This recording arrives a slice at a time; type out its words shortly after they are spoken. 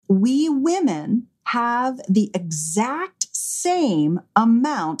we women have the exact same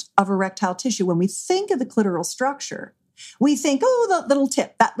amount of erectile tissue. When we think of the clitoral structure, we think, oh, the little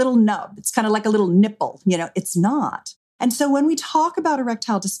tip, that little nub. It's kind of like a little nipple. It's not. And so when we talk about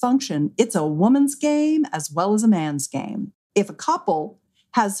erectile dysfunction, it's a woman's game as well as a man's game. If a couple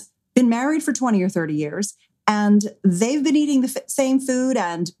has been married for 20 or 30 years and they've been eating the same food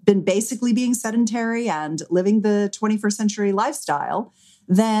and been basically being sedentary and living the 21st century lifestyle,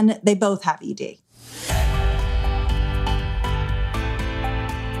 then they both have ED.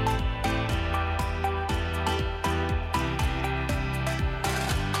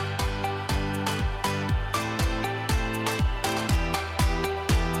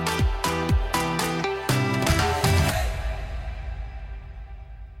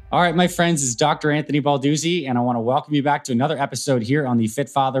 All right, my friends, it's Dr. Anthony Balduzzi, and I want to welcome you back to another episode here on the Fit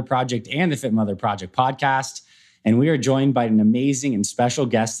Father Project and the Fit Mother Project podcast. And we are joined by an amazing and special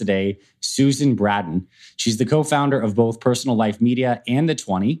guest today, Susan Bratton. She's the co-founder of both Personal Life Media and The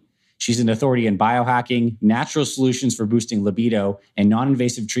 20. She's an authority in biohacking, natural solutions for boosting libido, and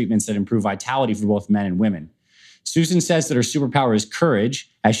non-invasive treatments that improve vitality for both men and women. Susan says that her superpower is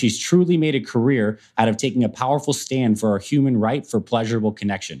courage, as she's truly made a career out of taking a powerful stand for our human right for pleasurable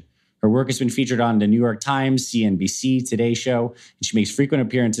connection. Her work has been featured on the New York Times, CNBC, Today Show, and she makes frequent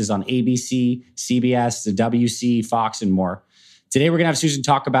appearances on ABC, CBS, the WC, Fox, and more. Today, we're going to have Susan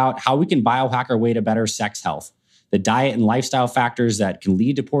talk about how we can biohack our way to better sex health, the diet and lifestyle factors that can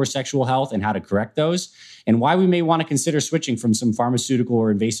lead to poor sexual health and how to correct those, and why we may want to consider switching from some pharmaceutical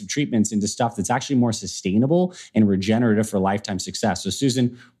or invasive treatments into stuff that's actually more sustainable and regenerative for lifetime success. So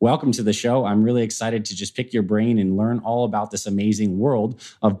Susan, welcome to the show. I'm really excited to just pick your brain and learn all about this amazing world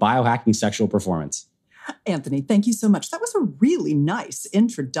of biohacking sexual performance. Anthony, thank you so much. That was a really nice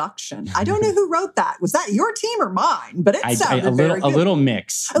introduction. I don't know who wrote that. Was that your team or mine? But it sounded very good. A little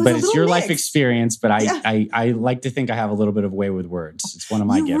mix, but it's your life experience. But I like to think I have a little bit of way with words. It's one of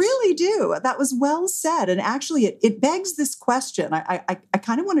my gifts. You really do. That was well said. And actually, it begs this question. I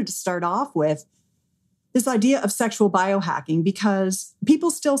kind of wanted to start off with this idea of sexual biohacking, because people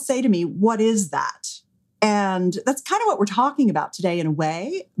still say to me, what is that? And that's kind of what we're talking about today in a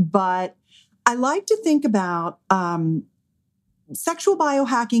way. But I like to think about sexual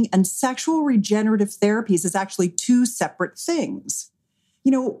biohacking and sexual regenerative therapies as actually two separate things.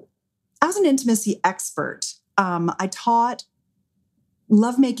 As an intimacy expert, I taught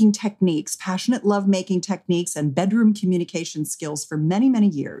lovemaking techniques, passionate lovemaking techniques, and bedroom communication skills for many, many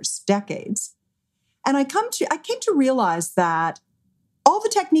years, decades. And I came to realize that all the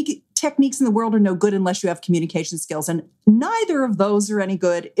techniques in the world are no good unless you have communication skills. And neither of those are any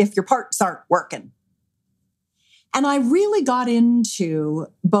good if your parts aren't working. And I really got into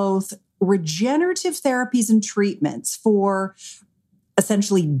both regenerative therapies and treatments for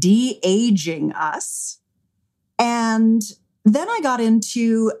essentially de-aging us. And then I got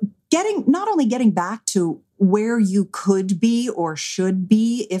into not only getting back to where you could be or should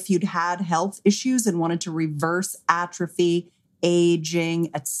be if you'd had health issues and wanted to reverse atrophy, aging,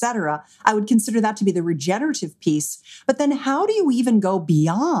 etc. I would consider that to be the regenerative piece. But then how do you even go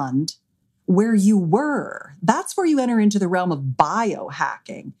beyond where you were? That's where you enter into the realm of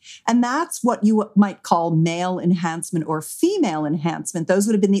biohacking. And that's what you might call male enhancement or female enhancement. Those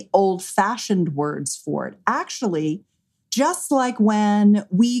would have been the old-fashioned words for it. Actually, just like when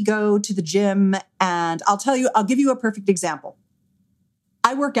we go to the gym, and I'll give you a perfect example.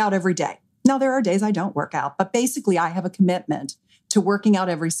 I work out every day. Now, there are days I don't work out, but basically I have a commitment to working out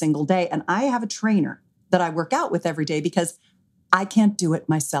every single day. And I have a trainer that I work out with every day because I can't do it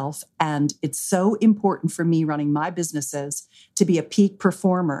myself. And it's so important for me running my businesses to be a peak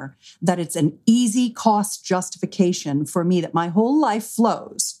performer that it's an easy cost justification for me that my whole life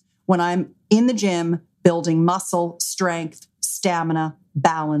flows when I'm in the gym building muscle, strength, stamina,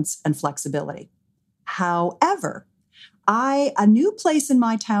 balance, and flexibility. However, a new place in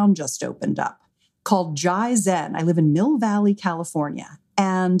my town just opened up called Jai Zen. I live in Mill Valley, California.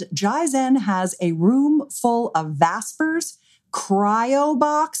 And Jai Zen has a room full of Vaspers, cryo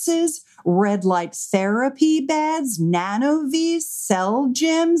boxes, red light therapy beds, nano-Vs, cell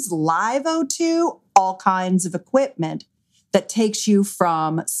gyms, Live O2, all kinds of equipment that takes you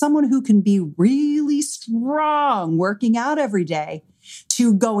from someone who can be really strong working out every day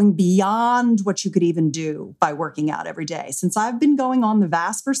to going beyond what you could even do by working out every day. Since I've been going on the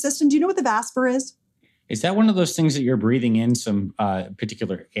Vasper system, do you know what the Vasper is? Is that one of those things that you're breathing in some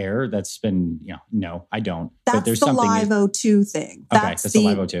particular air that's been, no, I don't. That's but there's the something Live O2 thing. That's the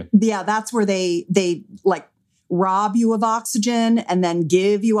Live O2. Yeah, that's where they like rob you of oxygen and then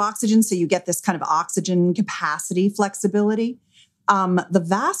give you oxygen. So you get this kind of oxygen capacity flexibility. The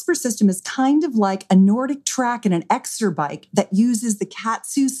Vasper system is kind of like a Nordic track and an exerbike that uses the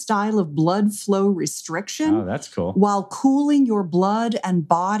Katsu style of blood flow restriction. Oh, that's cool. While cooling your blood and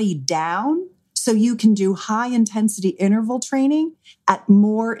body down so you can do high intensity interval training at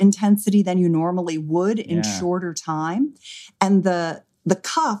more intensity than you normally would in shorter time. And the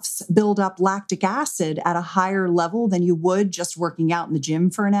cuffs build up lactic acid at a higher level than you would just working out in the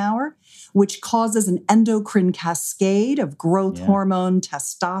gym for an hour, which causes an endocrine cascade of growth hormone,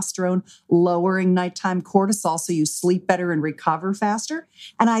 testosterone, lowering nighttime cortisol so you sleep better and recover faster.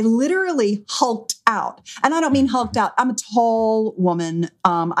 And I literally hulked out. And I don't mean hulked out. I'm a tall woman.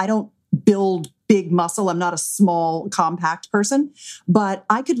 I don't build big muscle. I'm not a small, compact person. But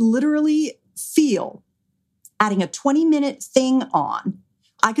I could literally feel adding a 20-minute thing on,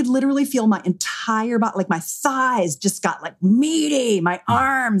 I could literally feel my entire body, like my thighs just got like meaty, my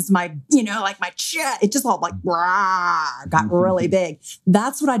arms, my, like my chest, it just all like, got really big.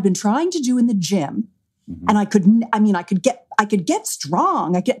 That's what I'd been trying to do in the gym. Mm-hmm. And I could get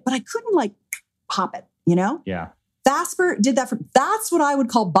strong, but I couldn't like pop it, Yeah. Vasper did that that's what I would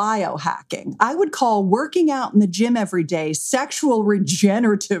call biohacking. I would call working out in the gym every day sexual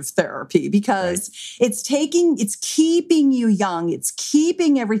regenerative therapy because it's keeping you young. It's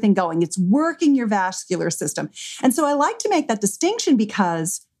keeping everything going. It's working your vascular system. And so I like to make that distinction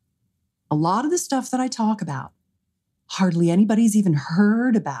because a lot of the stuff that I talk about, hardly anybody's even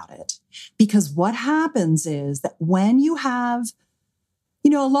heard about it. Because what happens is that when you have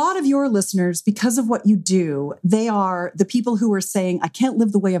a lot of your listeners, because of what you do, they are the people who are saying, I can't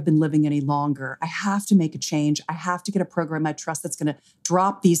live the way I've been living any longer. I have to make a change. I have to get a program I trust that's going to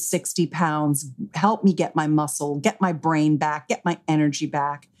drop these 60 pounds, help me get my muscle, get my brain back, get my energy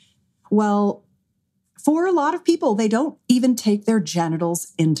back. Well, for a lot of people, they don't even take their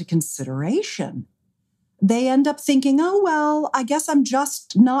genitals into consideration. They end up thinking, oh, well, I guess I'm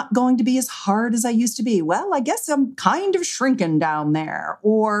just not going to be as hard as I used to be. Well, I guess I'm kind of shrinking down there.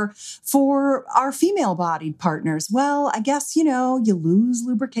 Or for our female-bodied partners, well, I guess, you lose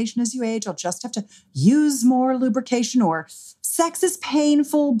lubrication as you age. I'll just have to use more lubrication. Or sex is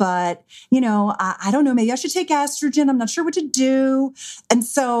painful, but, I don't know, maybe I should take estrogen. I'm not sure what to do. And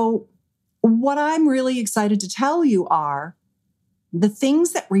so what I'm really excited to tell you are the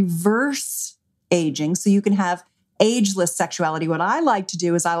things that reverse aging, so you can have ageless sexuality. What I like to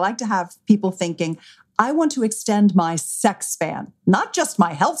do is I like to have people thinking, I want to extend my sex span, not just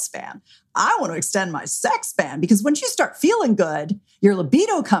my health span. I want to extend my sex span because once you start feeling good, your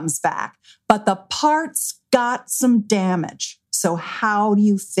libido comes back, but the parts got some damage. So how do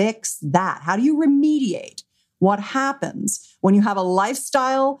you fix that? How do you remediate what happens when you have a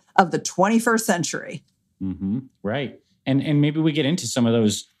lifestyle of the 21st century? Mm-hmm. Right. And maybe we get into some of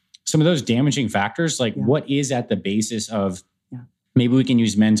those damaging factors, like what is at the basis of, maybe we can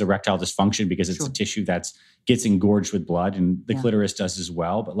use men's erectile dysfunction because it's a tissue that gets engorged with blood and the clitoris does as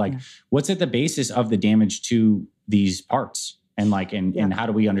well. But what's at the basis of the damage to these parts? And and how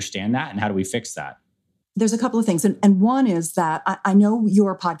do we understand that? And how do we fix that? There's a couple of things. And one is that I know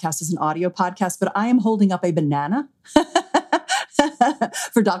your podcast is an audio podcast, but I am holding up a banana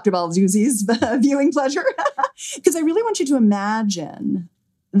for Dr. Balduzzi's viewing pleasure because I really want you to imagine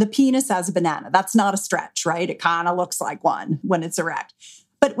the penis as a banana. That's not a stretch, right? It kind of looks like one when it's erect.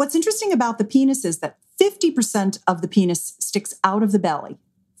 But what's interesting about the penis is that 50% of the penis sticks out of the belly.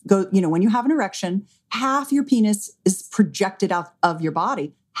 When you have an erection, half your penis is projected out of your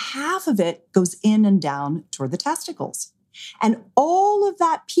body. Half of it goes in and down toward the testicles. And all of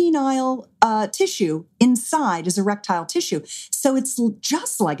that penile tissue inside is erectile tissue. So it's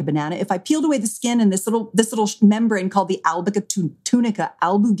just like a banana. If I peeled away the skin and this little membrane called the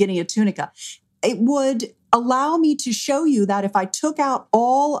albuginea tunica, it would allow me to show you that if I took out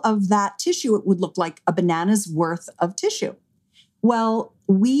all of that tissue, it would look like a banana's worth of tissue. Well,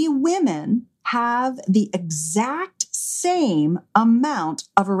 we women have the exact same amount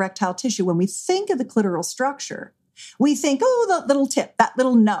of erectile tissue. When we think of the clitoral structure, we think, oh, the little tip, that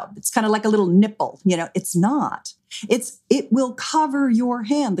little nub. It's kind of like a little nipple. It's not. It will cover your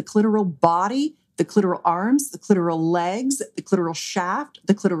hand, the clitoral body, the clitoral arms, the clitoral legs, the clitoral shaft,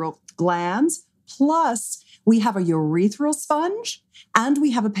 the clitoral glands. Plus, we have a urethral sponge and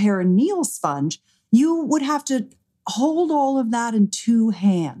we have a perineal sponge. You would have to hold all of that in two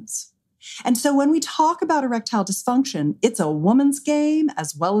hands. And so when we talk about erectile dysfunction, it's a woman's game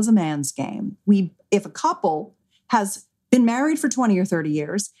as well as a man's game. If a couple has been married for 20 or 30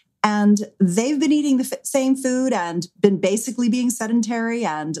 years, and they've been eating the same food and been basically being sedentary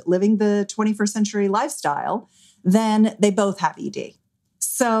and living the 21st century lifestyle, then they both have ED.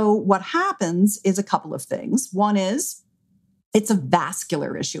 So what happens is a couple of things. One is It's a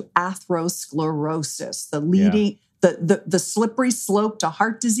vascular issue, atherosclerosis, the slippery slope to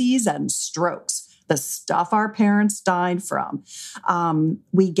heart disease and strokes, the stuff our parents died from.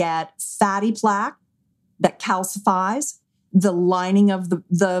 We get fatty plaque that calcifies the lining of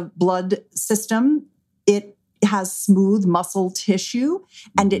the blood system. It has smooth muscle tissue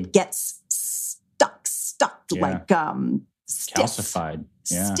and it gets stuck like stiff, calcified,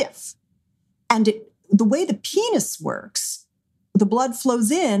 stiff. And the way the penis works, the blood flows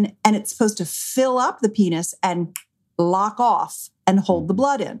in and it's supposed to fill up the penis and lock off and hold the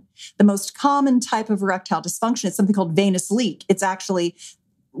blood in. The most common type of erectile dysfunction is something called venous leak. It's actually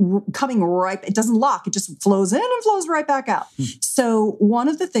coming right, it doesn't lock, it just flows in and flows right back out. So one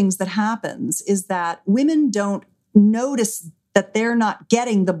of the things that happens is that women don't notice that they're not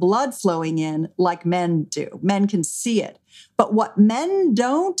getting the blood flowing in like men do. Men can see it. But what men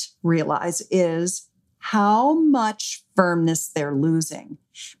don't realize is how much firmness they're losing,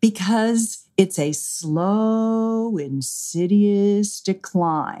 because it's a slow, insidious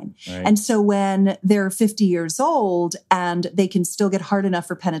decline. Right. And so when they're 50 years old and they can still get hard enough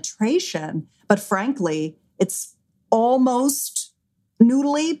for penetration, but frankly, it's almost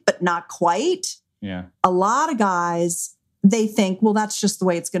noodly, but not quite. Yeah. A lot of guys, they think, well, that's just the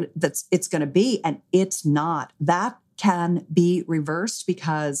way it's going to be. And it's not. That can be reversed,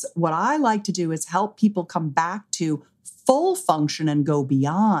 because what I like to do is help people come back to full function and go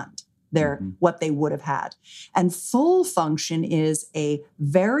beyond what they would have had. And full function is a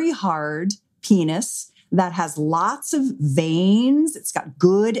very hard penis that has lots of veins. It's got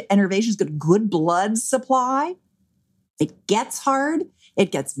good innervations, good blood supply. It gets hard.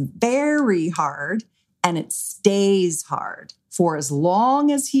 It gets very hard, and it stays hard for as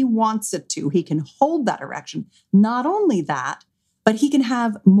long as he wants it to. He can hold that erection. Not only that, but he can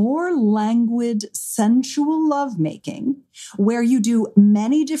have more languid, sensual lovemaking, where you do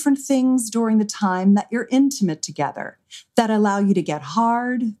many different things during the time that you're intimate together that allow you to get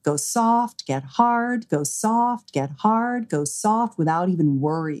hard, go soft, get hard, go soft, get hard, go soft, without even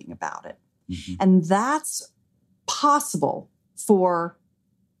worrying about it. And that's possible for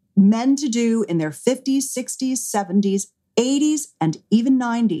men to do in their 50s, 60s, 70s, 80s, and even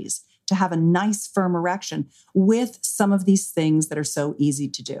 90s, to have a nice, firm erection with some of these things that are so easy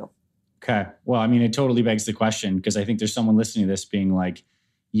to do. Okay. Well, I mean, it totally begs the question, because I think there's someone listening to this being like,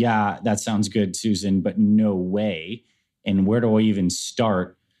 yeah, that sounds good, Susan, but no way. And where do I even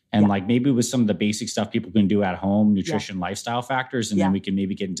start? And like maybe with some of the basic stuff people can do at home, nutrition, lifestyle factors, and then we can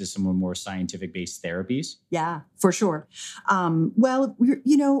maybe get into some more scientific-based therapies. Yeah, for sure. Well,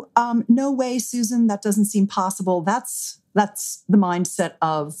 no way, Susan, that doesn't seem possible. That's the mindset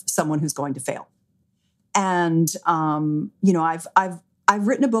of someone who's going to fail. And, I've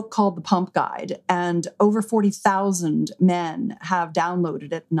written a book called The Pump Guide, and over 40,000 men have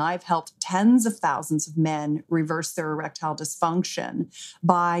downloaded it. And I've helped tens of thousands of men reverse their erectile dysfunction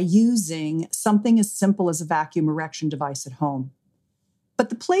by using something as simple as a vacuum erection device at home. But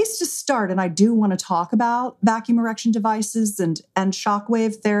the place to start, and I do want to talk about vacuum erection devices and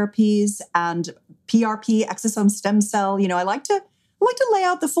shockwave therapies and PRP, exosome stem cell. I like to lay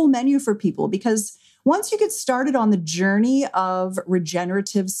out the full menu for people, because once you get started on the journey of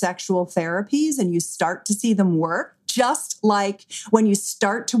regenerative sexual therapies and you start to see them work, just like when you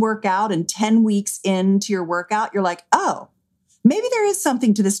start to work out and 10 weeks into your workout, you're like, oh, maybe there is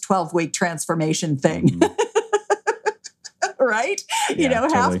something to this 12-week transformation thing. Right? Yeah,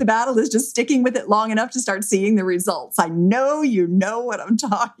 Half totally. the battle is just sticking with it long enough to start seeing the results. I know you know what I'm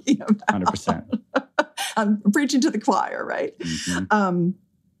talking about. 100%. I'm preaching to the choir, right?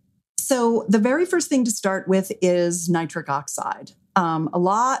 So the very first thing to start with is nitric oxide.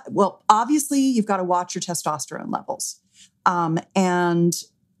 Obviously, you've got to watch your testosterone levels. And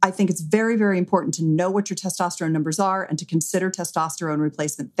I think it's very, very important to know what your testosterone numbers are and to consider testosterone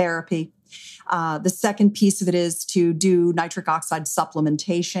replacement therapy. The second piece of it is to do nitric oxide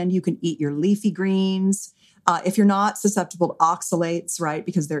supplementation. You can eat your leafy greens. If you're not susceptible to oxalates, right,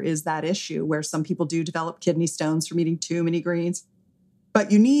 because there is that issue where some people do develop kidney stones from eating too many greens. But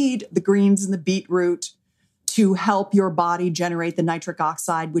you need the greens and the beetroot to help your body generate the nitric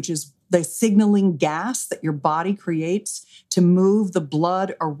oxide, which is the signaling gas that your body creates to move the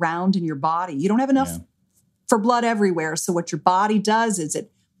blood around in your body. You don't have enough for blood everywhere. So what your body does is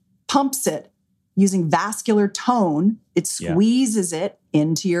it pumps it using vascular tone. It squeezes it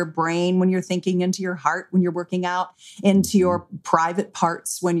into your brain when you're thinking, into your heart when you're working out, into your private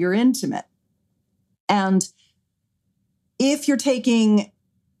parts when you're intimate. And if you're using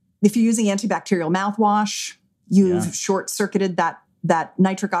antibacterial mouthwash, you've short-circuited that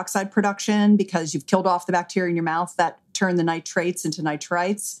nitric oxide production because you've killed off the bacteria in your mouth that turn the nitrates into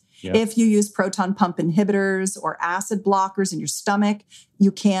nitrites. Yep. If you use proton pump inhibitors or acid blockers in your stomach,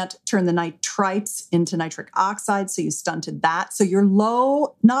 you can't turn the nitrites into nitric oxide, so you stunted that. So you're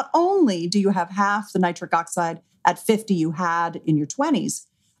low. Not only do you have half the nitric oxide at 50 you had in your 20s,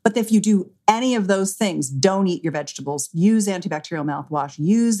 but if you do any of those things, don't eat your vegetables, use antibacterial mouthwash,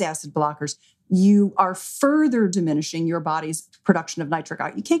 use acid blockers, you are further diminishing your body's production of nitric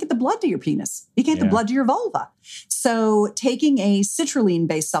oxide. You can't get the blood to your penis. You can't get the blood to your vulva. So taking a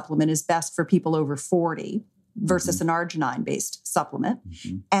citrulline-based supplement is best for people over 40 versus an arginine-based supplement.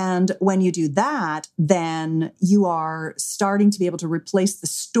 And when you do that, then you are starting to be able to replace the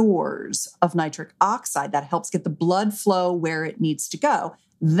stores of nitric oxide. That helps get the blood flow where it needs to go.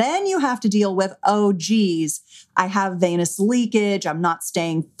 Then you have to deal with, oh, geez, I have venous leakage. I'm not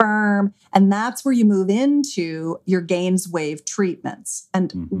staying firm. And that's where you move into your Gainswave treatments.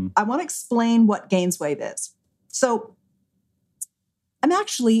 And I want to explain what Gainswave is. So I'm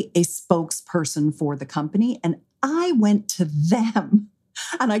actually a spokesperson for the company, and I went to them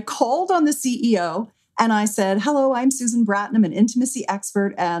and I called on the CEO and I said, hello, I'm Susan Bratton. I'm an intimacy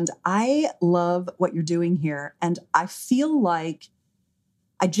expert, and I love what you're doing here. And I feel like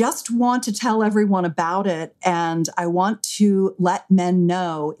I just want to tell everyone about it. And I want to let men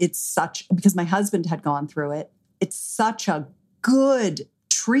know because my husband had gone through it. It's such a good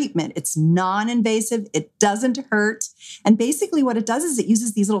treatment. It's non-invasive. It doesn't hurt. And basically what it does is it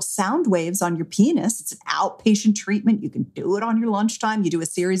uses these little sound waves on your penis. It's an outpatient treatment. You can do it on your lunchtime. You do a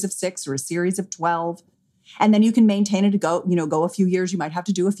series of 6 or a series of 12. And then you can maintain it to go a few years. You might have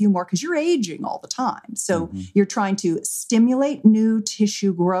to do a few more because you're aging all the time. So you're trying to stimulate new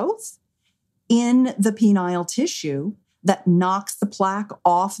tissue growth in the penile tissue that knocks the plaque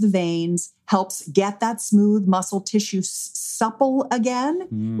off the veins, helps get that smooth muscle tissue supple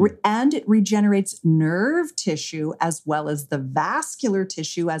again, and it regenerates nerve tissue as well as the vascular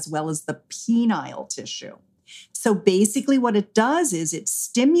tissue as well as the penile tissue. So basically what it does is it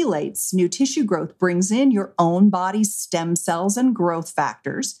stimulates new tissue growth, brings in your own body's stem cells and growth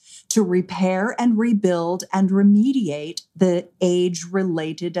factors to repair and rebuild and remediate the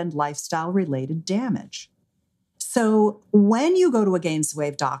age-related and lifestyle-related damage. So when you go to a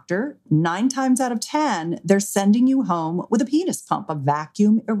Gainswave doctor, 9 times out of 10, they're sending you home with a penis pump, a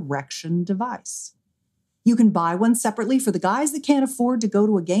vacuum erection device. You can buy one separately. For the guys that can't afford to go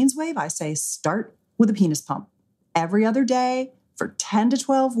to a Gainswave, I say start with a penis pump. Every other day for 10 to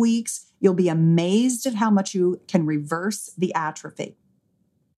 12 weeks, you'll be amazed at how much you can reverse the atrophy.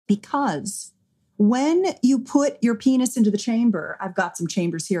 Because when you put your penis into the chamber, I've got some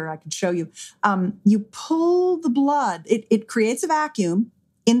chambers here I can show you, you pull the blood, it creates a vacuum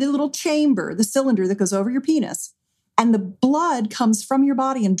in the little chamber, the cylinder that goes over your penis, and the blood comes from your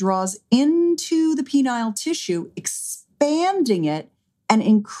body and draws into the penile tissue, expanding it and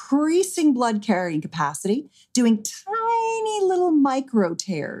increasing blood carrying capacity, doing tiny little micro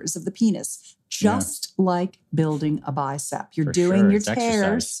tears of the penis, just like building a bicep. You're doing your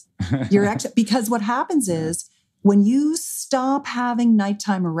tears. Because what happens is when you stop having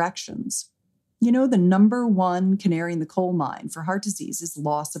nighttime erections, the number one canary in the coal mine for heart disease is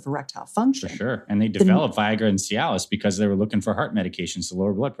loss of erectile function. For sure. And they developed Viagra and Cialis because they were looking for heart medications to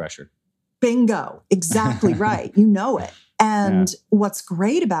lower blood pressure. Bingo. Exactly right. You know it. And what's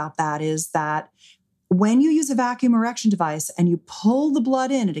great about that is that when you use a vacuum erection device and you pull the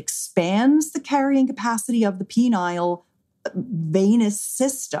blood in, it expands the carrying capacity of the penile venous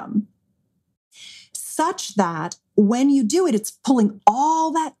system such that when you do it, it's pulling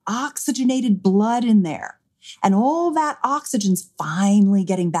all that oxygenated blood in there. And all that oxygen's finally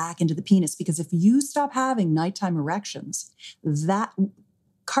getting back into the penis. Because if you stop having nighttime erections, that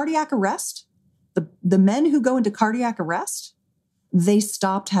cardiac arrest, the men who go into cardiac arrest, they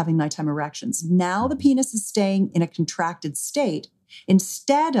stopped having nighttime erections. Now the penis is staying in a contracted state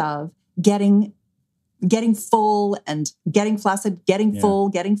instead of getting full and getting flaccid, full,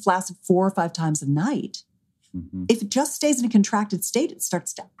 getting flaccid 4 or 5 times a night. If it just stays in a contracted state, it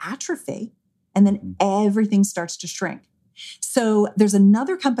starts to atrophy and then everything starts to shrink. So there's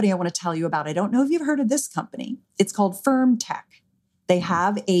another company I want to tell you about. I don't know if you've heard of this company. It's called Firm Tech. They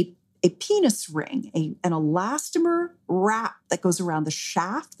have a penis ring, an elastomer wrap that goes around the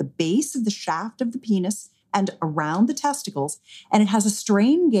shaft, the base of the shaft of the penis and around the testicles. And it has a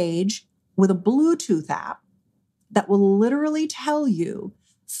strain gauge with a Bluetooth app that will literally tell you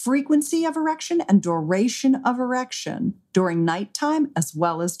frequency of erection and duration of erection during nighttime as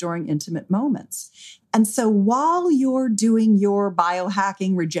well as during intimate moments. And so while you're doing your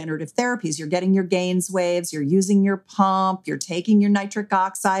biohacking regenerative therapies, you're getting your Gainswaves, you're using your pump, you're taking your nitric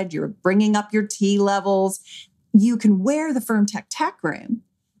oxide, you're bringing up your T levels, you can wear the Firm Tech Room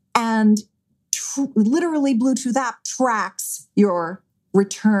and literally Bluetooth app tracks your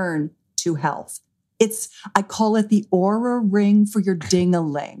return to health. I call it the Aura Ring for your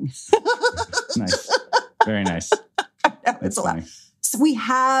ding-a-ling. Nice. Very nice. It's a lot. So we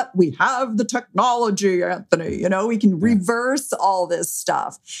have the technology, Anthony. We can reverse all this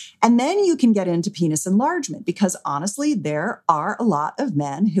stuff. And then you can get into penis enlargement, because honestly, there are a lot of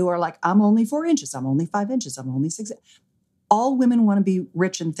men who are like, I'm only 4 inches, I'm only 5 inches, I'm only 6. All women want to be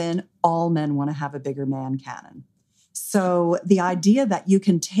rich and thin. All men want to have a bigger man cannon. So the idea that you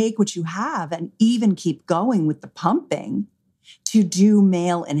can take what you have and even keep going with the pumping to do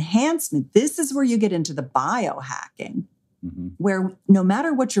male enhancement, this is where you get into the biohacking, where no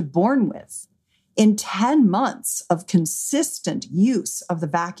matter what you're born with, in 10 months of consistent use of the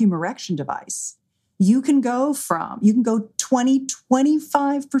vacuum erection device, you can go 20,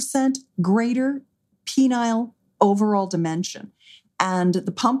 25% greater penile overall dimension. And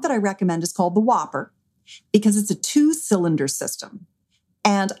the pump that I recommend is called the Whopper, because it's a 2-cylinder system.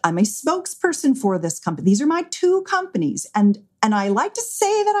 And I'm a spokesperson for this company. These are my 2 companies. And I like to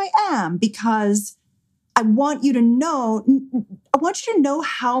say that I am, because I want you to know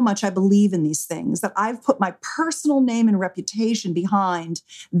how much I believe in these things, that I've put my personal name and reputation behind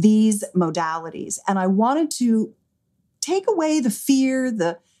these modalities. And I wanted to take away the fear,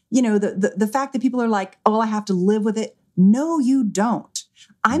 the fact that people are like, oh, I have to live with it. No, you don't.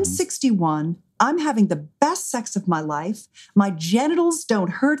 I'm 61. I'm having the best sex of my life. My genitals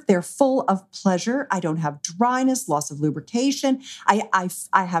don't hurt. They're full of pleasure. I don't have dryness, loss of lubrication. I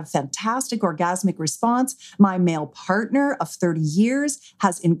have fantastic orgasmic response. My male partner of 30 years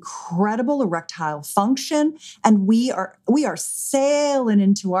has incredible erectile function. And we are sailing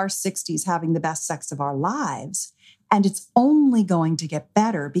into our 60s having the best sex of our lives. And it's only going to get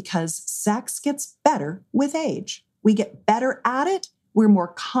better, because sex gets better with age. We get better at it. We're more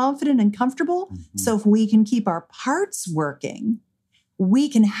confident and comfortable. So if we can keep our parts working, we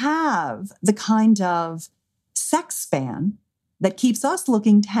can have the kind of sex span that keeps us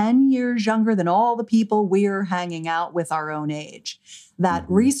looking 10 years younger than all the people we're hanging out with our own age. That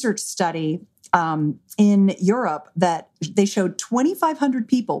research study in Europe, that they showed 2,500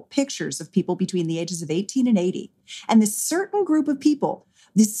 people, pictures of people between the ages of 18 and 80. And this certain group of people,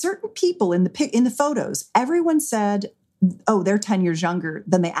 in the photos, everyone said, oh, they're 10 years younger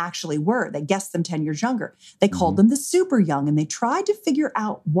than they actually were. They guessed them 10 years younger. They called them the super young, and they tried to figure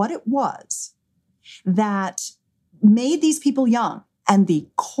out what it was that made these people young. And the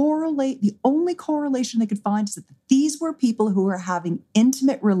only correlation they could find is that these were people who were having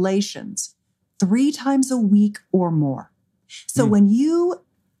intimate relations 3 times a week or more. So when you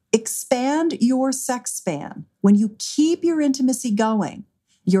expand your sex span, when you keep your intimacy going,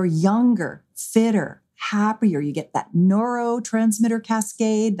 you're younger, fitter, happier. You get that neurotransmitter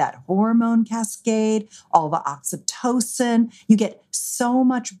cascade, that hormone cascade, all the oxytocin. You get so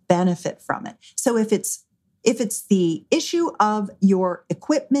much benefit from it. So if it's the issue of your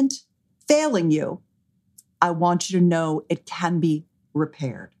equipment failing you, I want you to know it can be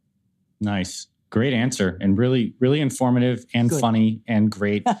repaired. Nice. Great answer, and really, really informative and funny and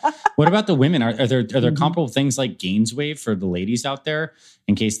great. What about the women? Are there comparable things like GainsWave for the ladies out there,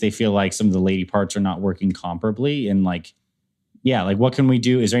 in case they feel like some of the lady parts are not working comparably? And what can we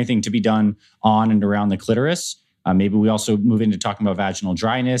do? Is there anything to be done on and around the clitoris? Maybe we also move into talking about vaginal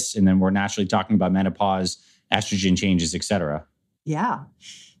dryness, and then we're naturally talking about menopause, estrogen changes, et cetera. Yeah.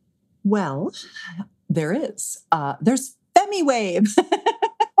 Well, there is. There's FemiWave.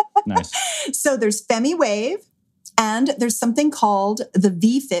 Nice. So there's FemiWave, and there's something called the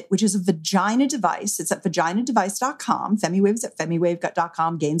VFit, which is a vagina device. It's at vaginadevice.com. FemiWave is at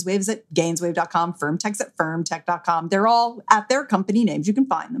femiwave.com. GainsWave is at gainswave.com. FirmTech's at firmtech.com. They're all at their company names. You can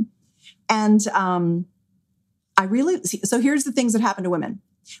find them. And so here's the things that happen to women.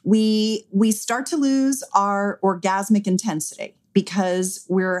 We start to lose our orgasmic intensity because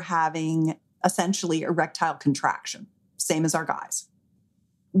we're having essentially erectile contraction, same as our guys.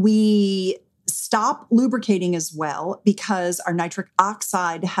 We stop lubricating as well because our nitric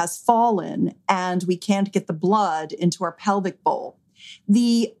oxide has fallen and we can't get the blood into our pelvic bowl.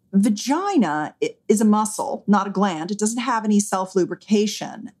 The vagina is a muscle, not a gland. It doesn't have any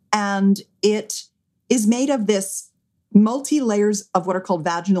self-lubrication. And it is made of this multi-layers of what are called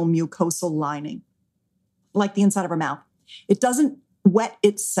vaginal mucosal lining, like the inside of our mouth. It doesn't wet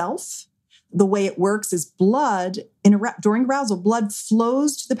itself. The way it works is during arousal, blood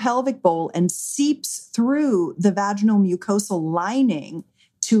flows to the pelvic bowl and seeps through the vaginal mucosal lining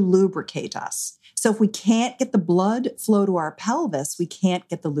to lubricate us. So if we can't get the blood flow to our pelvis, we can't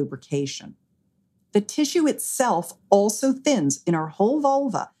get the lubrication. The tissue itself also thins in our whole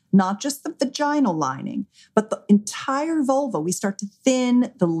vulva, not just the vaginal lining, but the entire vulva. We start to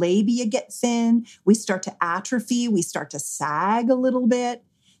thin, the labia get thin, we start to atrophy, we start to sag a little bit.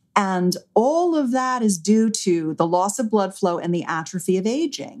 And all of that is due to the loss of blood flow and the atrophy of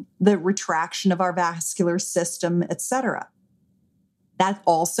aging, the retraction of our vascular system, etc. That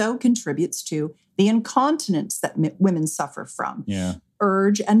also contributes to the incontinence that women suffer from. Yeah.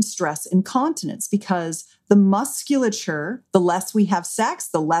 Urge and stress incontinence, because the musculature, the less we have sex,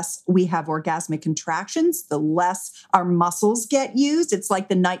 the less we have orgasmic contractions, the less our muscles get used. It's like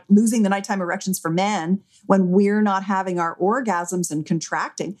losing the nighttime erections for men. When we're not having our orgasms and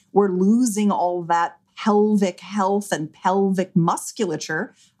contracting, we're losing all that pelvic health and pelvic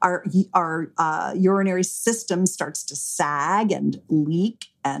musculature. Our urinary system starts to sag and leak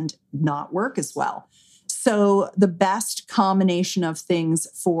and not work as well. So the best combination of things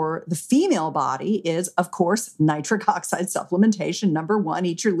for the female body is, of course, nitric oxide supplementation. Number one,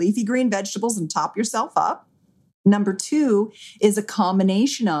 eat your leafy green vegetables and top yourself up. Number two is a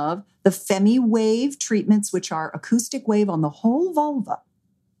combination of the FemiWave treatments, which are acoustic wave on the whole vulva.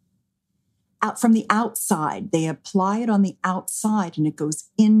 Out from the outside, they apply it on the outside and it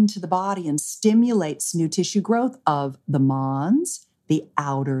goes into the body and stimulates new tissue growth of the mons, the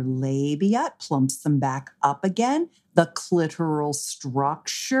outer labia, it plumps them back up again, the clitoral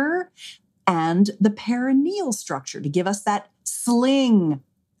structure, and the perineal structure to give us that sling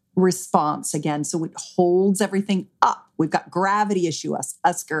response again. So it holds everything up. We've got gravity issue, us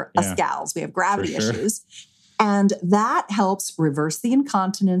gals. We have gravity issues. And that helps reverse the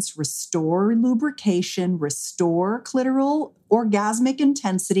incontinence, restore lubrication, restore clitoral orgasmic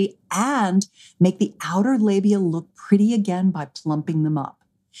intensity, and make the outer labia look pretty again by plumping them up.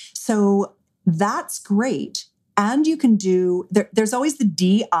 So that's great. And you can there's always the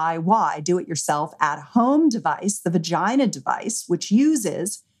DIY, do-it-yourself at-home device, the vagina device, which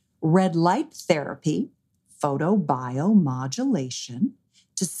uses red light therapy, photobiomodulation,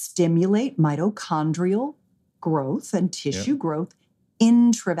 to stimulate mitochondrial growth and tissue growth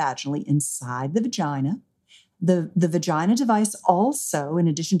intravaginally inside the vagina. The vagina device also, in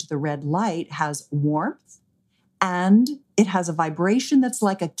addition to the red light, has warmth and it has a vibration that's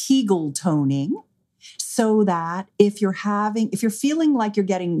like a Kegel toning, so that if you're feeling like you're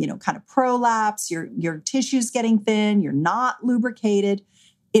getting, kind of prolapse, your tissue's getting thin, you're not lubricated,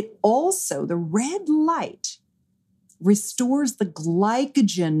 the red light restores the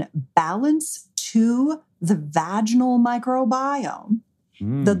glycogen balance to the vaginal microbiome.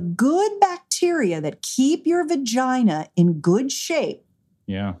 The good bacteria that keep your vagina in good shape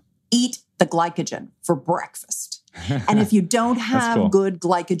eat the glycogen for breakfast. And if you don't have good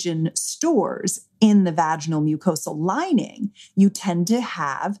glycogen stores in the vaginal mucosal lining, you tend to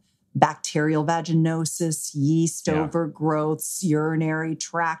have bacterial vaginosis, yeast overgrowths, urinary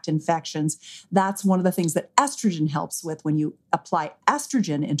tract infections. That's one of the things that estrogen helps with. When you apply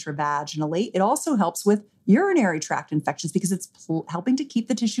estrogen intravaginally, it also helps with urinary tract infections because it's helping to keep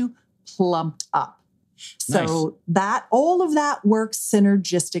the tissue plumped up. So all of that works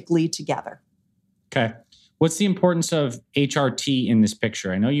synergistically together. Okay. What's the importance of HRT in this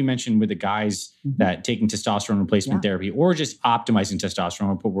picture? I know you mentioned with the guys that taking testosterone replacement therapy or just optimizing testosterone,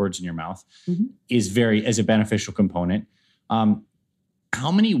 I'll put words in your mouth, is a beneficial component.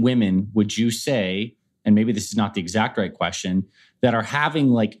 How many women would you say, and maybe this is not the exact right question, that are having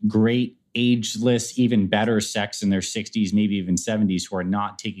like great ageless, even better sex in their 60s, maybe even 70s, who are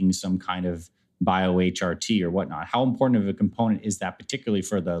not taking some kind of bio HRT or whatnot? How important of a component is that, particularly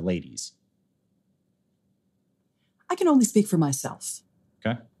for the ladies? I can only speak for myself.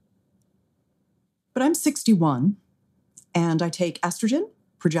 Okay. But I'm 61 and I take estrogen,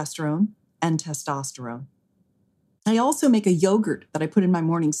 progesterone, and testosterone. I also make a yogurt that I put in my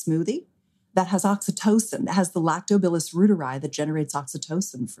morning smoothie that has oxytocin, that has the lactobacillus reuteri that generates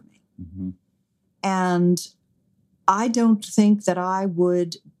oxytocin for me. And I don't think that I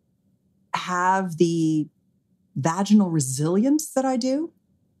would have the vaginal resilience that I do.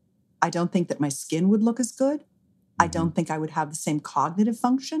 I don't think that my skin would look as good. I don't think I would have the same cognitive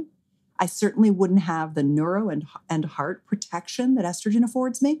function. I certainly wouldn't have the neuro and heart protection that estrogen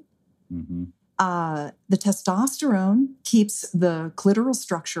affords me. The testosterone keeps the clitoral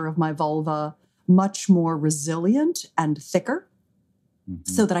structure of my vulva much more resilient and thicker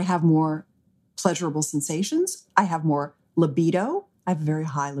so that I have more pleasurable sensations. I have more libido. I have a very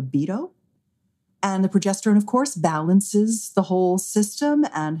high libido. And the progesterone, of course, balances the whole system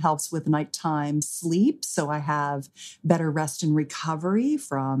and helps with nighttime sleep. So I have better rest and recovery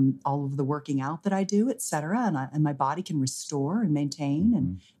from all of the working out that I do, et cetera. And my body can restore and maintain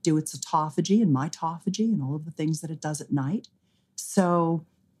and do its autophagy and mitophagy and all of the things that it does at night. So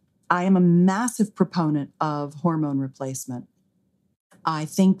I am a massive proponent of hormone replacement. I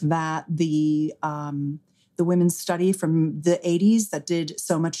think that the women's study from the 80s that did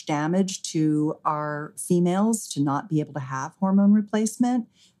so much damage to our females to not be able to have hormone replacement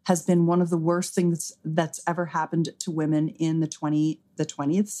has been one of the worst things that's ever happened to women in the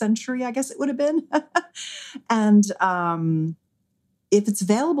 20th century, I guess it would have been. And if it's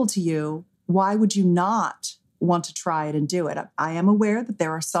available to you, why would you not want to try it and do it? I am aware that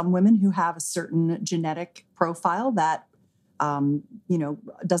there are some women who have a certain genetic profile that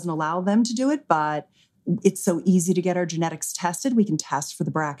doesn't allow them to do it, but it's so easy to get our genetics tested. We can test for the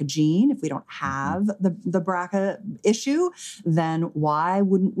BRCA gene. If we don't have the BRCA issue, then why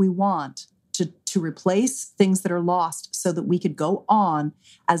wouldn't we want to replace things that are lost so that we could go on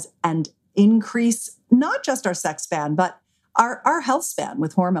and increase not just our sex span, but our health span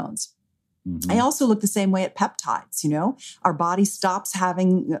with hormones? I also look the same way at peptides. Our body stops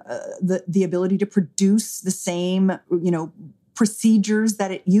having the ability to produce the same, procedures that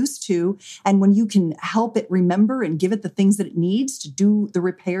it used to. And when you can help it remember and give it the things that it needs to do the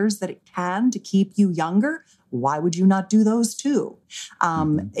repairs that it can to keep you younger, why would you not do those too?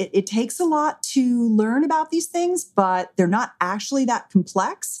 It takes a lot to learn about these things, but they're not actually that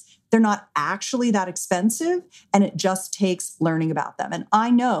complex. They're not actually that expensive, and it just takes learning about them. And I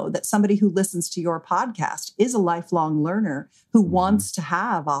know that somebody who listens to your podcast is a lifelong learner who wants to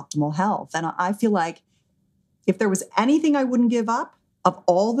have optimal health. And I feel like if there was anything I wouldn't give up of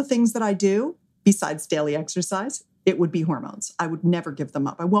all the things that I do, besides daily exercise, it would be hormones. I would never give them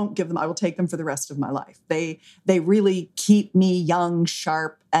up. I won't give them. I will take them for the rest of my life. They really keep me young,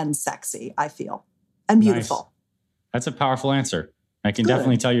 sharp, and sexy, I feel, and beautiful. Nice. That's a powerful answer. I can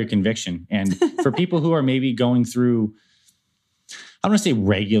definitely tell your conviction. And for people who are maybe going through, I don't want to say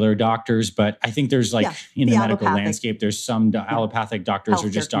regular doctors, but I think there's in the medical landscape, there's some allopathic doctors or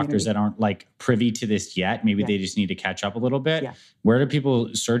just doctors that aren't privy to this yet. Maybe they just need to catch up a little bit. Yeah. Where do people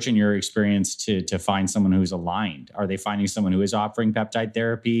search in your experience to find someone who's aligned? Are they finding someone who is offering peptide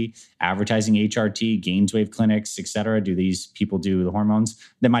therapy, advertising HRT, GainsWave clinics, et cetera? Do these people do the hormones?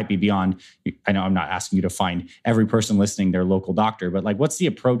 That might be beyond. I know I'm not asking you to find every person listening their local doctor, but what's the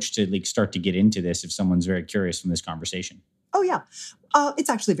approach to start to get into this if someone's very curious from this conversation? Oh, yeah. It's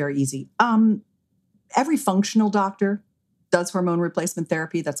actually very easy. Every functional doctor does hormone replacement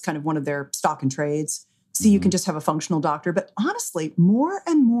therapy. That's kind of one of their stock and trades. So you can just have a functional doctor. But honestly, more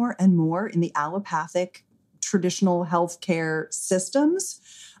and more and more in the allopathic traditional healthcare systems,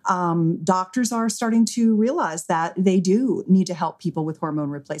 doctors are starting to realize that they do need to help people with hormone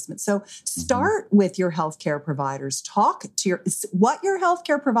replacement. So start with your healthcare providers. Talk to what your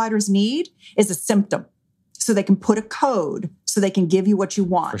healthcare providers need is a symptom. So they can put a code, so they can give you what you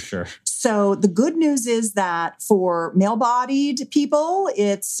want. For sure. So the good news is that for male-bodied people,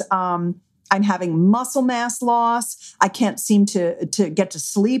 it's I'm having muscle mass loss. I can't seem to get to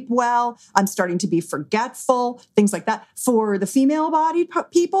sleep well. I'm starting to be forgetful, things like that. For the female-bodied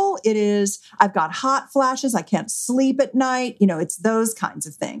people, it is I've got hot flashes. I can't sleep at night. It's those kinds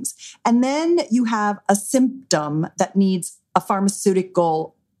of things. And then you have a symptom that needs a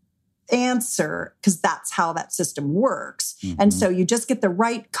pharmaceutical answer, because that's how that system works. And so you just get the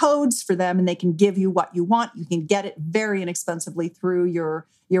right codes for them and they can give you what you want. You can get it very inexpensively through your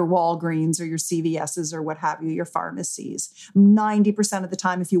Walgreens or your CVS's or what have you, your pharmacies. 90% of the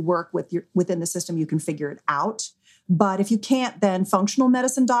time, if you work within the system, you can figure it out. But if you can't, then functional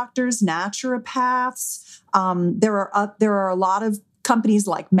medicine doctors, naturopaths, there are a lot of companies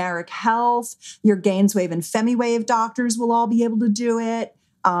like Marek Health, your GainsWave and FemiWave doctors will all be able to do it.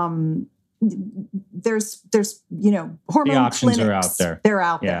 There's hormone the options clinics. Are out there. They're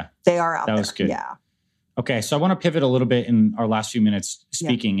out there. They are out there. That was good. Yeah. Okay. So I want to pivot a little bit in our last few minutes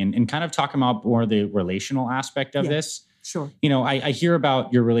speaking and kind of talk about more the relational aspect of this. Sure. I hear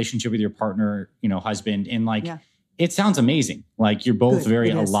about your relationship with your partner, husband, and it sounds amazing. You're both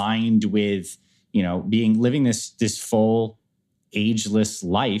very aligned with, living this full ageless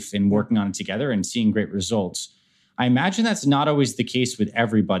life and working on it together and seeing great results. I imagine that's not always the case with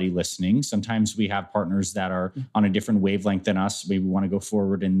everybody listening. Sometimes we have partners that are on a different wavelength than us. Maybe we want to go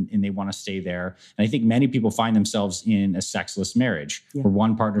forward and they want to stay there. And I think many people find themselves in a sexless marriage where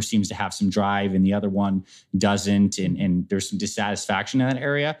one partner seems to have some drive and the other one doesn't. And there's some dissatisfaction in that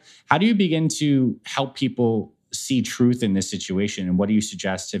area. How do you begin to help people see truth in this situation? And what do you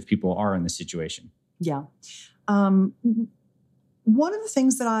suggest if people are in this situation? Yeah. One of the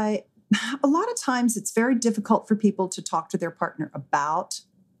things that a lot of times it's very difficult for people to talk to their partner about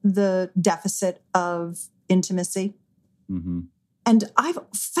the deficit of intimacy. Mm-hmm. And I've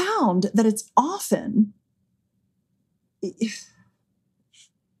found that it's often,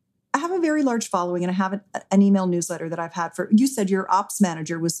 I have a very large following, and I have an email newsletter that I've had you said your ops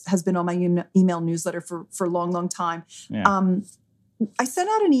manager has been on my email newsletter for a long, long time. Yeah. I sent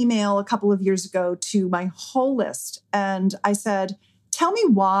out an email a couple of years ago to my whole list, and I said, tell me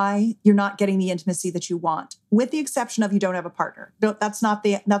why you're not getting the intimacy that you want, with the exception of you don't have a partner. That's not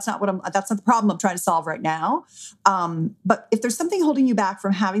the problem I'm trying to solve right now. But if there's something holding you back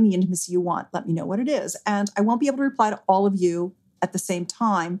from having the intimacy you want, let me know what it is. And I won't be able to reply to all of you at the same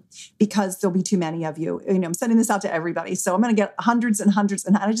time because there'll be too many of you. I'm sending this out to everybody. So I'm going to get hundreds and hundreds.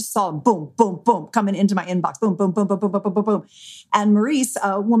 And I just saw them, boom, boom, boom, coming into my inbox. Boom, boom, boom, boom, boom, boom, boom, boom, boom. And Maurice,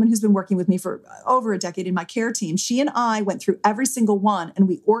 a woman who's been working with me for over a decade in my care team, she and I went through every single one and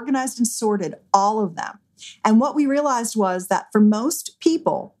we organized and sorted all of them. And what we realized was that for most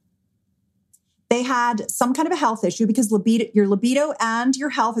people, they had some kind of a health issue because your libido and your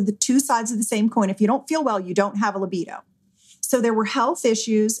health are the two sides of the same coin. If you don't feel well, you don't have a libido. So there were health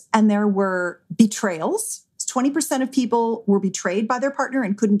issues and there were betrayals. 20% of people were betrayed by their partner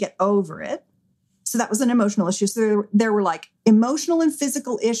and couldn't get over it. So that was an emotional issue. So there were like emotional and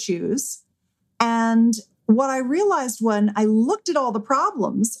physical issues. And what I realized when I looked at all the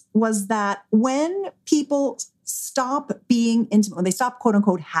problems was that when people stop being intimate, when they stop, quote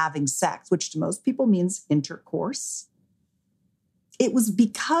unquote, having sex, which to most people means intercourse, it was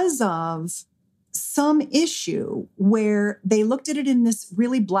because of some issue where they looked at it in this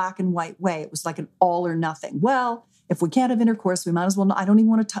really black and white way. It was like an all or nothing. Well, if we can't have intercourse, we might as well not. I don't even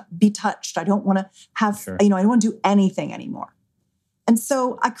want to be touched. I don't want to have, Sure. I don't want to do anything anymore. And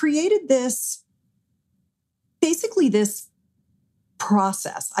so I created basically this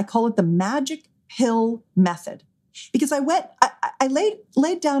process. I call it the magic pill method because I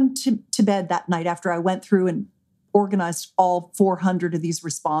laid down to bed that night after I went through and organized all 400 of these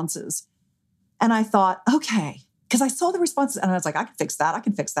responses. And I thought, okay, because I saw the responses and I was like, I can fix that. I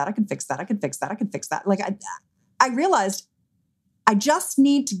can fix that. I can fix that. I can fix that. I can fix that. Like I realized I just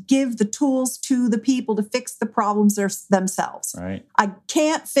need to give the tools to the people to fix the problems themselves. Right. I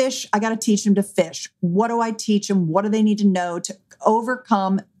can't fish. I got to teach them to fish. What do I teach them? What do they need to know to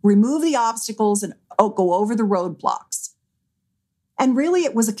overcome, remove the obstacles and go over the roadblocks? And really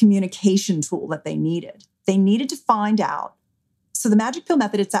it was a communication tool that they needed. They needed to find out. So the Magic Pill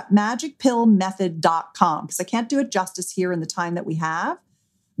Method, it's at magicpillmethod.com because I can't do it justice here in the time that we have.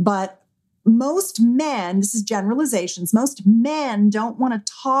 But most men, this is generalizations, most men don't want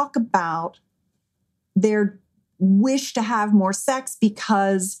to talk about their wish to have more sex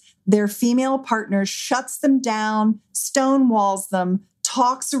because their female partner shuts them down, stonewalls them,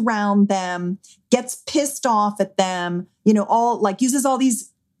 talks around them, gets pissed off at them, uses all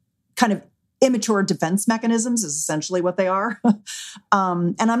these kind of immature defense mechanisms is essentially what they are.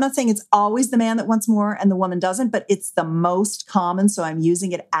 And I'm not saying it's always the man that wants more and the woman doesn't, but it's the most common. So I'm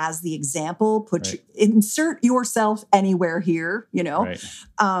using it as the example. Insert yourself anywhere here, Right.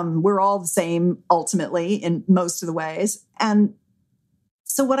 We're all the same ultimately in most of the ways. And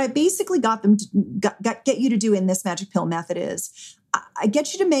so what I basically got them to get you to do in this Magic Pill Method is I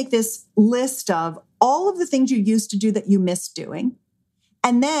get you to make this list of all of the things you used to do that you miss doing.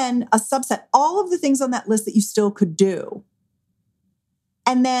 And then a subset, all of the things on that list that you still could do.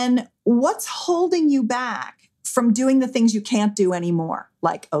 And then what's holding you back from doing the things you can't do anymore?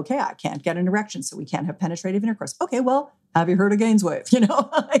 Like, okay, I can't get an erection, so we can't have penetrative intercourse. Okay, well, have you heard of Gaines wave?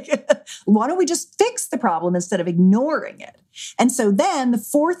 Why don't we just fix the problem instead of ignoring it? And so then the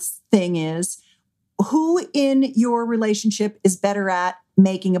fourth thing is, who in your relationship is better at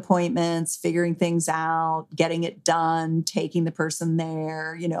making appointments, figuring things out, getting it done, taking the person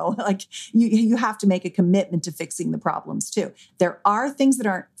there, you have to make a commitment to fixing the problems too. There are things that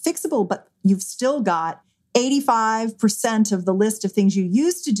aren't fixable, but you've still got 85% of the list of things you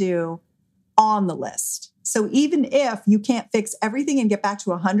used to do on the list. So even if you can't fix everything and get back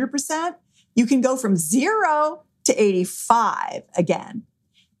to 100%, you can go from 0 to 85 again.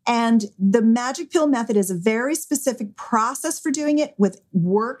 And the Magic Pill Method is a very specific process for doing it with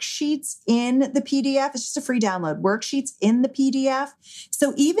worksheets in the PDF. It's just a free download, worksheets in the PDF.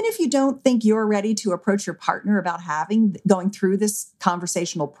 So even if you don't think you're ready to approach your partner about going through this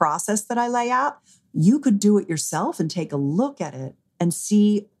conversational process that I lay out, you could do it yourself and take a look at it and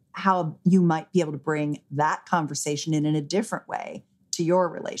see how you might be able to bring that conversation in a different way to your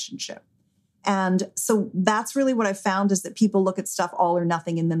relationship. And so that's really what I found is that people look at stuff all or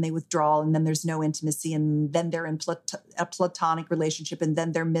nothing, and then they withdraw, and then there's no intimacy, and then they're in a platonic relationship, and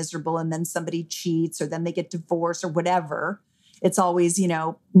then they're miserable, and then somebody cheats, or then they get divorced or whatever. It's always,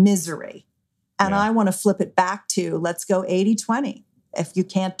 misery. And I want to flip it back to let's go 80-20. If you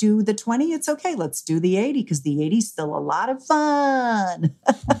can't do the 20, it's okay. Let's do the 80 because the 80 is still a lot of fun.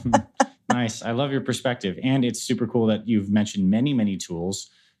 Nice. I love your perspective. And it's super cool that you've mentioned many, many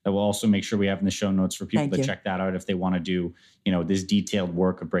tools that we'll also make sure we have in the show notes for people to check that out if they want to do, this detailed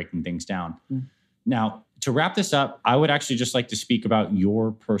work of breaking things down. Mm. Now, to wrap this up, I would actually just like to speak about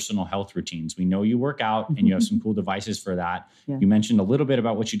your personal health routines. We know you work out and you have some cool devices for that. Yeah. You mentioned a little bit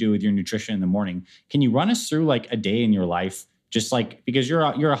about what you do with your nutrition in the morning. Can you run us through like a day in your life? Just like, because you're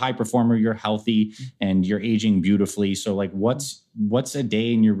a high performer, you're healthy and you're aging beautifully. So like what's a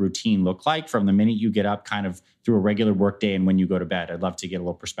day in your routine look like from the minute you get up kind of through a regular work day and when you go to bed? I'd love to get a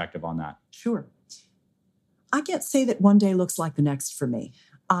little perspective on that. Sure. I can't say that one day looks like the next for me.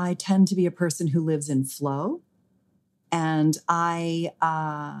 I tend to be a person who lives in flow, and I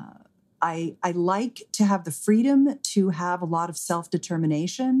like to have the freedom to have a lot of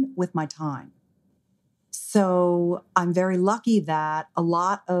self-determination with my time. So I'm very lucky that a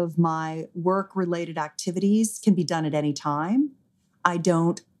lot of my work-related activities can be done at any time.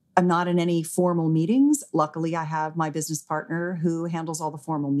 I'm not in any formal meetings. Luckily, I have my business partner who handles all the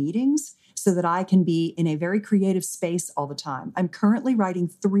formal meetings so that I can be in a very creative space all the time. I'm currently writing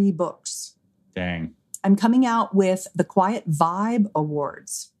 3 books. Dang. I'm coming out with the Quiet Vibe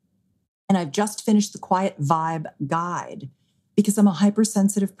Awards. And I've just finished the Quiet Vibe Guide because I'm a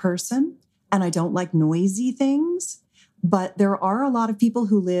hypersensitive person and I don't like noisy things. But there are a lot of people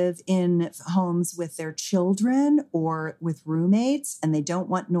who live in homes with their children or with roommates, and they don't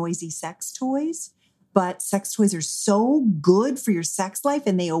want noisy sex toys. But sex toys are so good for your sex life,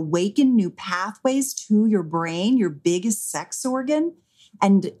 and they awaken new pathways to your brain, your biggest sex organ.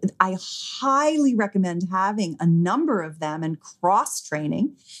 And I highly recommend having a number of them and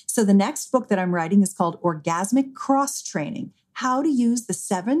cross-training. So the next book that I'm writing is called Orgasmic Cross-Training: How to Use the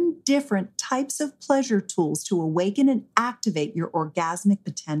 7 Different Types of Pleasure Tools to Awaken and Activate Your Orgasmic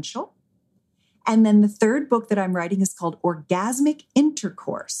Potential. And then the third book that I'm writing is called Orgasmic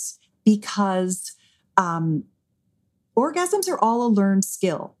Intercourse, because orgasms are all a learned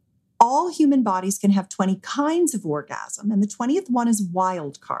skill. All human bodies can have 20 kinds of orgasm, and the 20th one is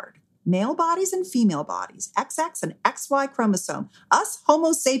wild card. Male bodies and female bodies, XX and XY chromosome. Us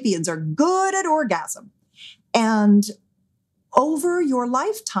Homo sapiens are good at orgasm. And over your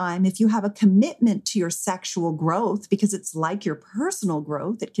lifetime, if you have a commitment to your sexual growth, because it's like your personal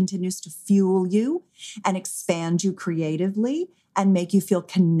growth, it continues to fuel you and expand you creatively and make you feel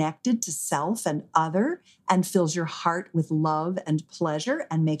connected to self and other, and fills your heart with love and pleasure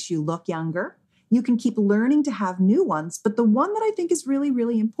and makes you look younger. You can keep learning to have new ones, but the one that I think is really,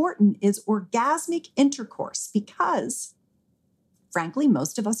 really important is orgasmic intercourse, because frankly,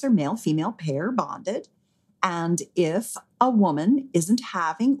 most of us are male-female pair bonded. And if a woman isn't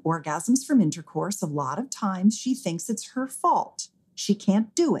having orgasms from intercourse, a lot of times she thinks it's her fault. She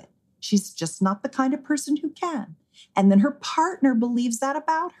can't do it. She's just not the kind of person who can. And then her partner believes that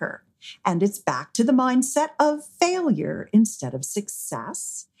about her. And it's back to the mindset of failure instead of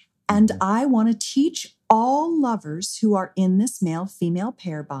success. And I want to teach all lovers who are in this male-female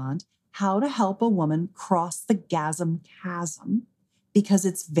pair bond how to help a woman cross the gasm chasm, because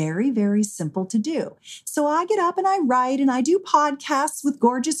it's very, very simple to do. So I get up and I write and I do podcasts with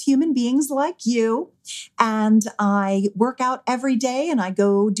gorgeous human beings like you. And I work out every day and I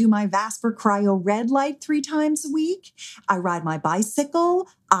go do my Vasper cryo red light 3 times a week. I ride my bicycle.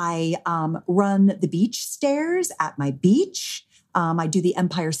 I run the beach stairs at my beach. I do the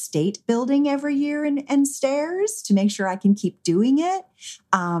Empire State Building every year and stairs to make sure I can keep doing it.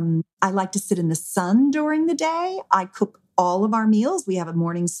 I like to sit in the sun during the day. I cook all of our meals. We have a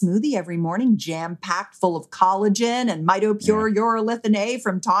morning smoothie every morning, jam-packed full of collagen and MitoPure urolithin A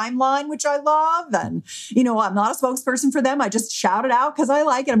from Timeline, which I love. And, I'm not a spokesperson for them. I just shout it out because I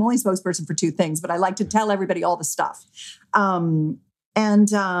like it. I'm only a spokesperson for 2 things, but I like to tell everybody all the stuff. I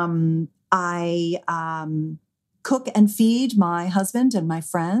cook and feed my husband and my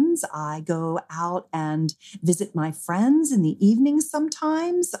friends. I go out and visit my friends in the evenings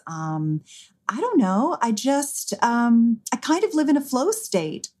sometimes. I don't know. I just, I kind of live in a flow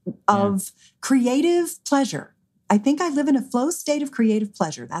state of creative pleasure. I think I live in a flow state of creative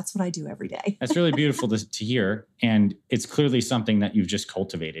pleasure. That's what I do every day. That's really beautiful to hear. And it's clearly something that you've just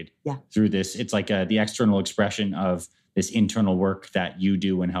cultivated through this. It's like the external expression of this internal work that you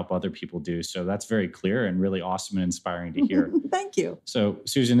do and help other people do. So that's very clear and really awesome and inspiring to hear. Thank you. So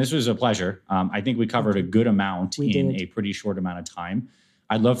Susan, this was a pleasure. I think we covered a good amount in a pretty short amount of time.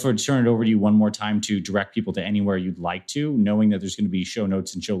 I'd love to turn it over to you one more time to direct people to anywhere you'd like to, knowing that there's going to be show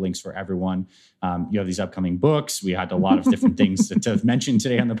notes and show links for everyone. You have these upcoming books. We had a lot of different things to mention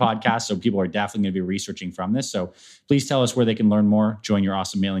today on the podcast. So people are definitely going to be researching from this. So please tell us where they can learn more, join your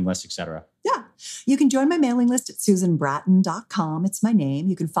awesome mailing list, et cetera. Yeah. You can join my mailing list at susanbratton.com. It's my name.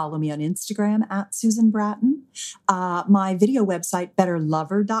 You can follow me on Instagram at Susan Bratton. My video website,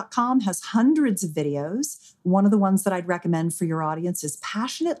 betterlover.com, has hundreds of videos. One of the ones that I'd recommend for your audience is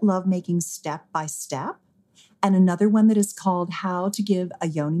Passionate Lovemaking Step by Step. And another one that is called How to Give a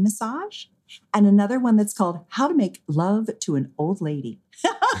Yoni Massage. And another one that's called How to Make Love to an Old Lady.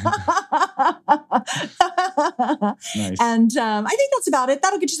 Nice. And I think that's about it.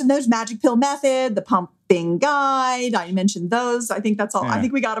 That'll get you some those magic pill method, the pumping guide. I mentioned those. I think that's all. Yeah. I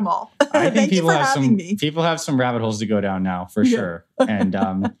think we got them all. I think Thank you for having me. People have some rabbit holes to go down now for sure. And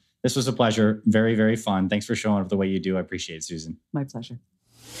this was a pleasure. Very, very fun. Thanks for showing up the way you do. I appreciate it, Susan. My pleasure.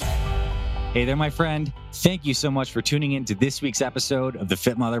 Hey there, my friend. Thank you so much for tuning in to this week's episode of the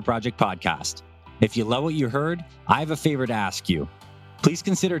Fit Mother Project podcast. If you love what you heard, I have a favor to ask you. Please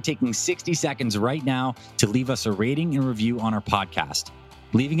consider taking 60 seconds right now to leave us a rating and review on our podcast.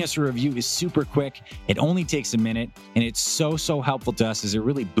 Leaving us a review is super quick. It only takes a minute, and it's so helpful to us as it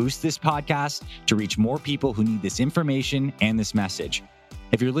really boosts this podcast to reach more people who need this information and this message.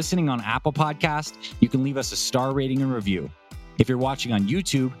 If you're listening on Apple Podcast, you can leave us a star rating and review. If you're watching on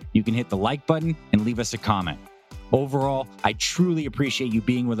YouTube, you can hit the like button and leave us a comment. Overall, I truly appreciate you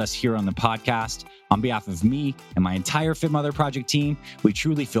being with us here on the podcast. On behalf of me and my entire Fit Mother Project team, we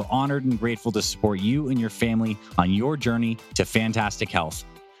truly feel honored and grateful to support you and your family on your journey to fantastic health.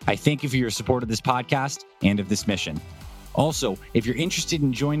 I thank you for your support of this podcast and of this mission. Also, if you're interested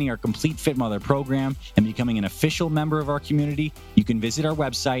in joining our complete Fit Mother program and becoming an official member of our community, you can visit our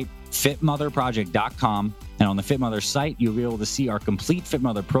website, fitmotherproject.com. And on the Fit Mother site, you'll be able to see our complete Fit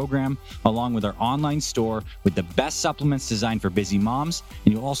Mother program, along with our online store with the best supplements designed for busy moms.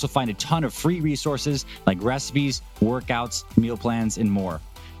 And you'll also find a ton of free resources like recipes, workouts, meal plans, and more.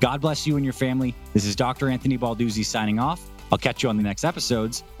 God bless you and your family. This is Dr. Anthony Balduzzi signing off. I'll catch you on the next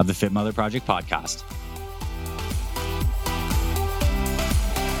episodes of the Fit Mother Project podcast.